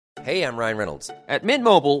Hey, I'm Ryan Reynolds. At Mint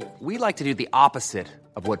Mobile, we like to do the opposite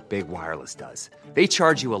of what Big Wireless does. They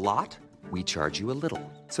charge you a lot, we charge you a little.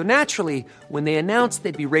 So naturally, when they announced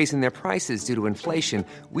they'd be raising their prices due to inflation,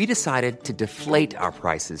 we decided to deflate our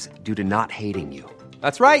prices due to not hating you.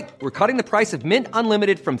 That's right. We're cutting the price of Mint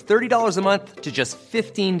Unlimited from $30 a month to just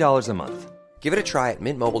 $15 a month. Give it a try at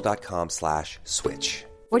mintmobile.com/switch.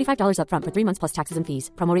 $45 up front for 3 months plus taxes and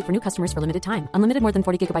fees. Promo rate for new customers for limited time. Unlimited more than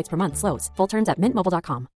 40 gigabytes per month. Slows full terms at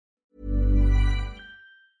mintmobile.com.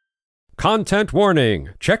 Content warning.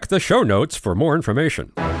 Check the show notes for more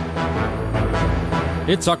information.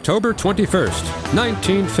 It's October 21st,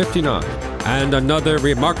 1959, and another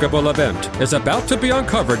remarkable event is about to be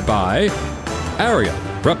uncovered by Ariel,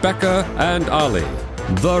 Rebecca, and Ali,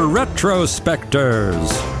 the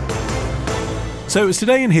Retrospectors. So it was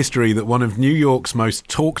today in history that one of New York's most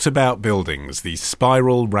talked about buildings, the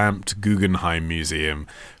spiral-ramped Guggenheim Museum,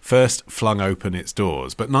 first flung open its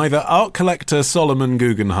doors. But neither art collector Solomon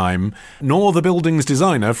Guggenheim nor the building's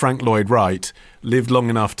designer, Frank Lloyd Wright, lived long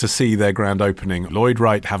enough to see their grand opening, Lloyd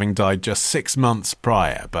Wright having died just 6 months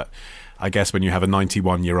prior. But I guess when you have a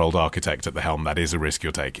 91-year-old architect at the helm, that is a risk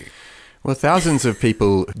you're taking. Well, thousands of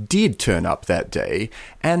people did turn up that day,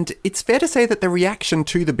 and it's fair to say that the reaction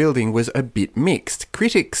to the building was a bit mixed.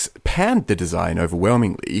 Critics panned the design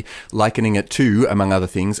overwhelmingly, likening it to, among other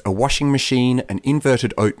things, a washing machine, an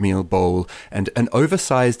inverted oatmeal bowl, and an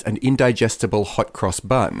oversized and indigestible hot cross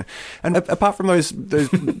bun. And apart from those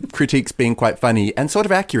critiques being quite funny and sort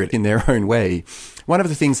of accurate in their own way, one of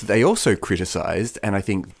the things that they also criticised, and I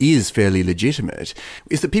think is fairly legitimate,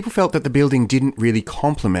 is that people felt that the building didn't really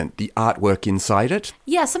complement the artwork inside it.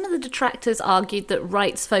 Yeah, some of the detractors argued that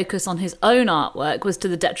Wright's focus on his own artwork was to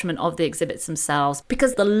the detriment of the exhibits themselves,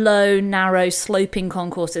 because the low, narrow, sloping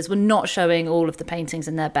concourses were not showing all of the paintings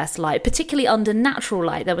in their best light, particularly under natural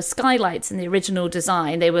light. There were skylights in the original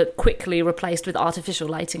design. They were quickly replaced with artificial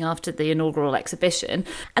lighting after the inaugural exhibition.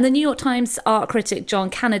 And the New York Times art critic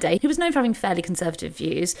John Cannaday, who was known for having fairly conservative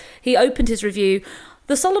views, he opened his review,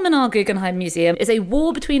 "The Solomon R. Guggenheim Museum is a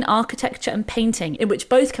war between architecture and painting in which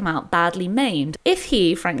both come out badly maimed. If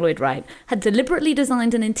he, Frank Lloyd Wright, had deliberately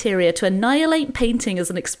designed an interior to annihilate painting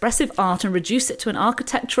as an expressive art and reduce it to an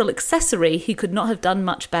architectural accessory, he could not have done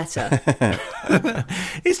much better."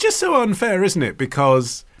 It's just so unfair, isn't it?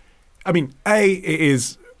 Because, I mean, it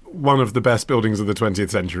is one of the best buildings of the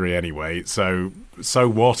 20th century anyway, so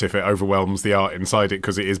what if it overwhelms the art inside it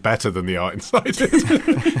because it is better than the art inside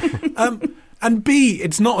it? And B,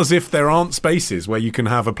 it's not as if there aren't spaces where you can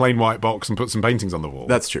have a plain white box and put some paintings on the wall.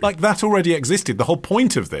 That's true. Like, that already existed. The whole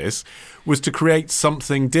point of this was to create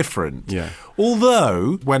something different. Yeah.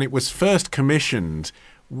 Although, when it was first commissioned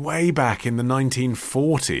way back in the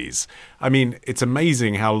 1940s, I mean, it's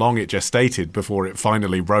amazing how long it gestated before it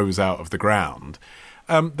finally rose out of the ground.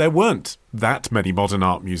 There weren't that many modern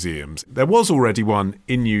art museums. There was already one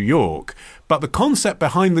in New York, but the concept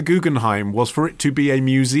behind the Guggenheim was for it to be a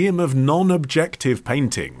museum of non-objective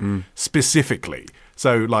painting, specifically.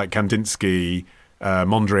 So like Kandinsky,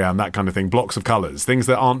 Mondrian, that kind of thing, blocks of colours, things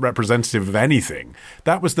that aren't representative of anything.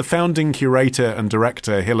 That was the founding curator and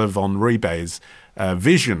director Hilla von Riebe's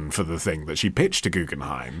vision for the thing that she pitched to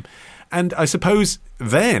Guggenheim. And I suppose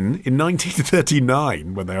then, in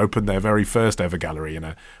 1939, when they opened their very first ever gallery in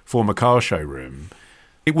a former car showroom,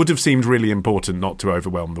 it would have seemed really important not to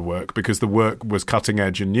overwhelm the work because the work was cutting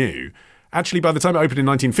edge and new. Actually, by the time it opened in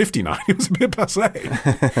 1959, it was a bit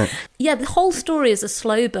passé. Yeah, the whole story is a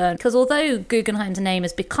slow burn, because although Guggenheim's name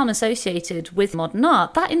has become associated with modern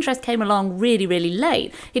art, that interest came along really, really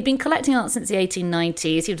late. He'd been collecting art since the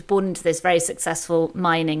 1890s. He was born into this very successful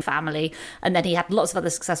mining family, and then he had lots of other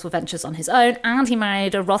successful ventures on his own, and he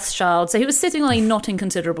married a Rothschild, so he was sitting on a not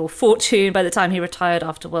inconsiderable fortune by the time he retired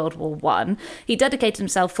after World War I. He dedicated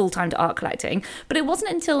himself full-time to art collecting, but it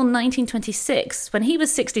wasn't until 1926, when he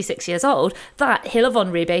was 66 years old, that Hilla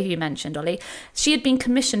von Riebe, who you mentioned, Ollie, she had been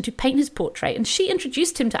commissioned to paint his portrait, and she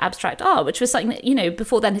introduced him to abstract art, which was something that, you know,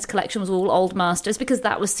 before then his collection was all old masters, because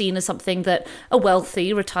that was seen as something that a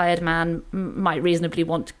wealthy, retired man might reasonably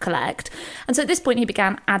want to collect. And so at this point he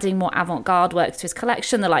began adding more avant-garde works to his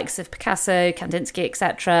collection, the likes of Picasso, Kandinsky,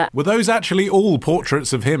 etc. Were those actually all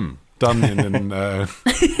portraits of him? Done in an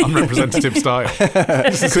unrepresentative style.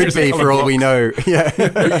 Could be, for all we know. Yeah.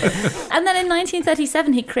 And then in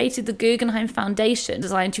 1937, he created the Guggenheim Foundation,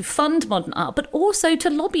 designed to fund modern art, but also to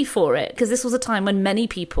lobby for it, because this was a time when many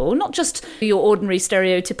people, not just your ordinary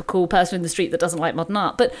stereotypical person in the street that doesn't like modern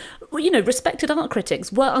art, but, you know, respected art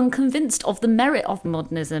critics were unconvinced of the merit of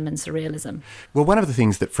modernism and surrealism. Well, one of the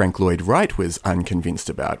things that Frank Lloyd Wright was unconvinced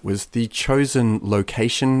about was the chosen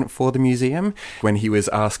location for the museum. When he was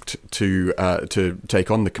asked to take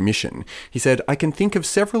on the commission, he said, "I can think of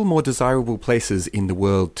several more desirable places in the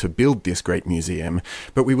world to build this great museum,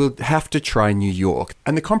 but we will have to try New York."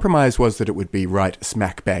 And the compromise was that it would be right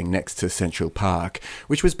smack bang next to Central Park,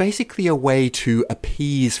 which was basically a way to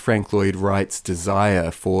appease Frank Lloyd Wright's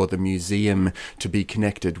desire for the museum to be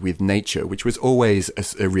connected with nature, which was always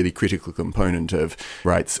a really critical component of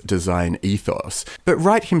Wright's design ethos. But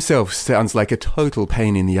Wright himself sounds like a total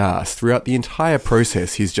pain in the ass. Throughout the entire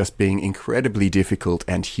process, he's just being incredibly difficult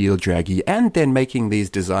and heel-draggy, and then making these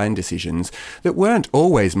design decisions that weren't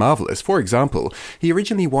always marvellous. For example, he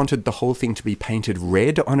originally wanted the whole thing to be painted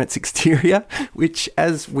red on its exterior, which,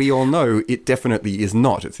 as we all know, it definitely is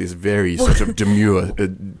not. It's this very sort of demure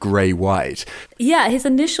grey-white. Yeah, his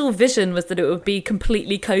initial vision was that it would be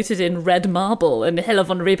completely coated in red marble, and Hiller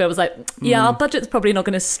von Riebe was like, yeah, our budget's probably not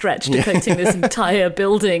going to stretch to coating this entire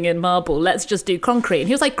building in marble. Let's just do concrete. And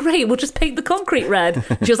he was like, great, we'll just paint the concrete red.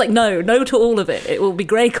 And she was like, no to all of it. It will be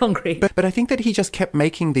grey concrete. But I think that he just kept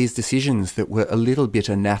making these decisions that were a little bit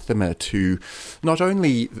anathema to not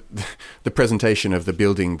only the presentation of the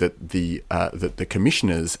building that the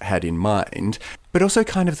commissioners had in mind, but also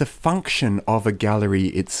kind of the function of a gallery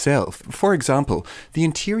itself. For example, the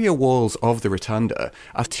interior walls of the rotunda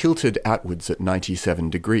are tilted outwards at 97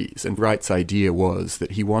 degrees, and Wright's idea was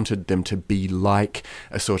that he wanted them to be like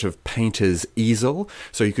a sort of painter's easel,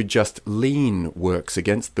 so you could just lean works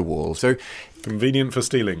against the wall. So convenient for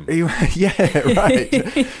stealing. Yeah, right.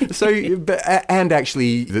 And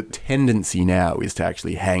actually, the tendency now is to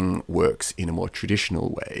actually hang works in a more traditional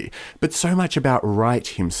way. But so much about Wright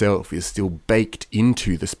himself is still baked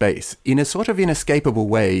into the space in a sort of inescapable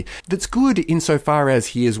way that's good insofar as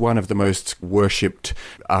he is one of the most worshipped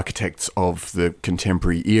architects of the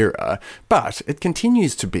contemporary era. But it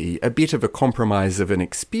continues to be a bit of a compromise of an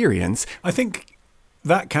experience. I think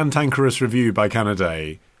that cantankerous review by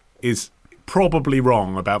Canaday is probably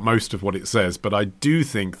wrong about most of what it says, but I do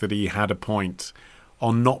think that he had a point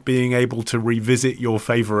on not being able to revisit your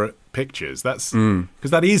favourite pictures. That's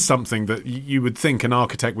because that is something that you would think an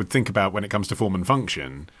architect would think about when it comes to form and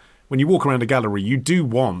function. When you walk around a gallery, you do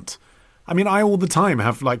want... I mean, I all the time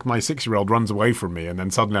have, like, my 6-year-old runs away from me and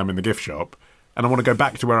then suddenly I'm in the gift shop and I want to go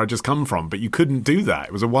back to where I just come from, but you couldn't do that.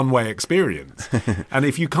 It was a one-way experience. And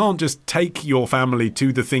if you can't just take your family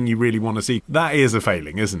to the thing you really want to see, that is a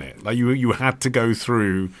failing, isn't it? Like you had to go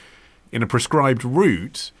through in a prescribed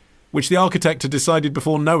route, which the architect had decided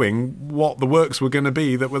before knowing what the works were going to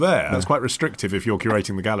be that were there. That's quite restrictive if you're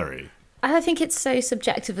curating the gallery. I think it's so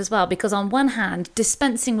subjective as well, because on one hand,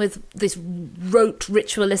 dispensing with this rote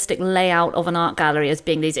ritualistic layout of an art gallery as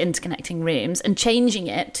being these interconnecting rooms and changing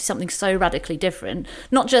it to something so radically different,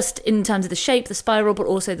 not just in terms of the shape, the spiral, but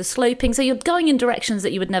also the sloping. So you're going in directions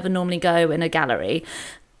that you would never normally go in a gallery.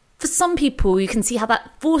 For some people, you can see how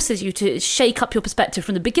that forces you to shake up your perspective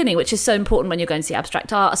from the beginning, which is so important when you're going to see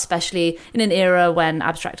abstract art, especially in an era when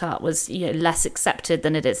abstract art was, less accepted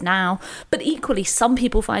than it is now. But equally, some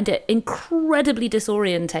people find it incredibly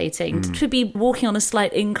disorientating to be walking on a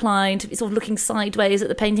slight incline, to be sort of looking sideways at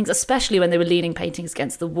the paintings, especially when they were leaning paintings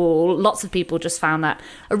against the wall. Lots of people just found that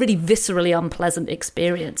a really viscerally unpleasant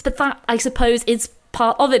experience. But that, I suppose, is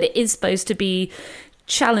part of it. It is supposed to be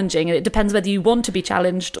challenging, and it depends whether you want to be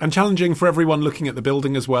challenged. And challenging for everyone looking at the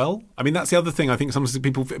building as well. I mean, that's the other thing I think sometimes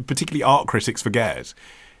people, particularly art critics, forget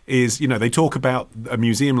is, they talk about a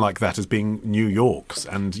museum like that as being New York's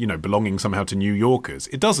and, belonging somehow to New Yorkers.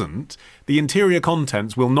 It doesn't. The interior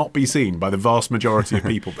contents will not be seen by the vast majority of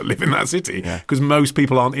people that live in that city, because most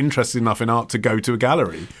people aren't interested enough in art to go to a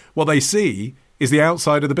gallery. What they see is the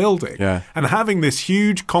outside of the building. Yeah. And having this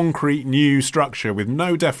huge concrete new structure with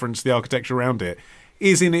no deference to the architecture around it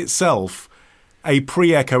is in itself a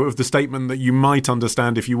pre-echo of the statement that you might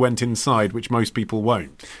understand if you went inside, which most people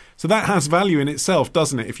won't. So that has value in itself,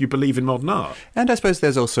 doesn't it, if you believe in modern art? And I suppose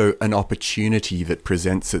there's also an opportunity that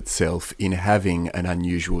presents itself in having an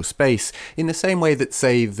unusual space, in the same way that,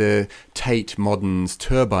 say, the Tate Modern's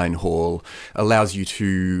Turbine Hall allows you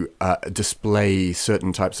to display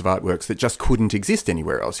certain types of artworks that just couldn't exist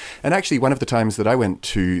anywhere else. And actually, one of the times that I went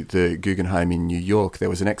to the Guggenheim in New York, there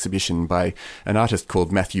was an exhibition by an artist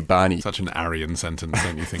called Matthew Barney. Such an Aryan sentence,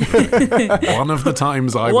 don't you think? One of the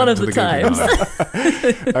times I went to the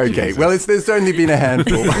Guggenheim. Okay, well, there's only been a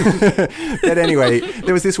handful. But anyway,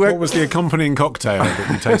 there was this work... What was the accompanying cocktail that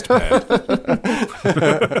you taste paired?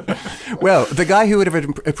 Well, the guy who would have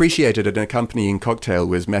appreciated an accompanying cocktail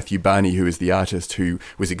was Matthew Barney, who is the artist who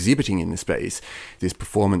was exhibiting in the space, this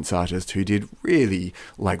performance artist who did really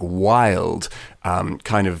wild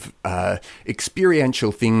kind of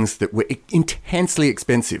experiential things that were intensely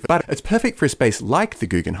expensive. But it's perfect for a space like the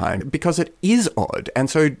Guggenheim because it is odd. And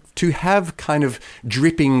so to have kind of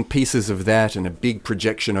dripping pieces of that and a big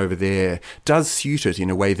projection over there does suit it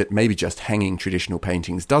in a way that maybe just hanging traditional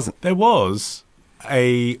paintings doesn't. There was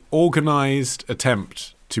a organised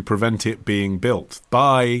attempt to prevent it being built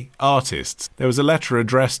by artists. There was a letter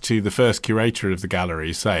addressed to the first curator of the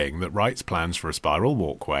gallery saying that Wright's plans for a spiral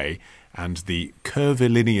walkway and the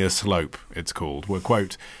curvilinear slope, it's called, were,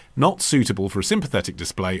 quote, not suitable for a sympathetic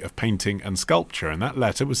display of painting and sculpture. And that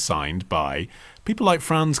letter was signed by people like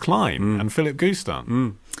Franz Klein and Philip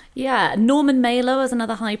Guston. Yeah, Norman Mailer was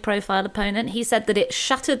another high-profile opponent. He said that it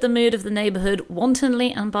shattered the mood of the neighbourhood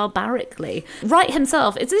wantonly and barbarically. Wright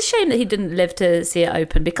himself, it's a shame that he didn't live to see it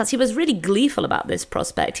open because he was really gleeful about this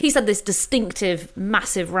prospect. He said this distinctive,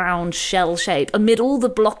 massive, round shell shape amid all the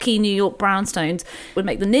blocky New York brownstones would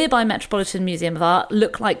make the nearby Metropolitan Museum of Art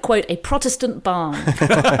look like, quote, a Protestant barn.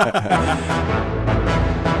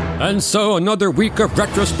 And so another week of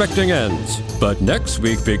retrospecting ends. But next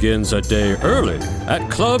week begins a day early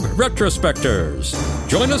at Club Retrospectors.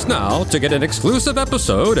 Join us now to get an exclusive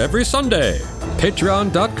episode every Sunday.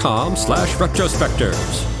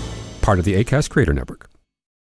 Patreon.com/retrospectors. Part of the Acast Creator Network.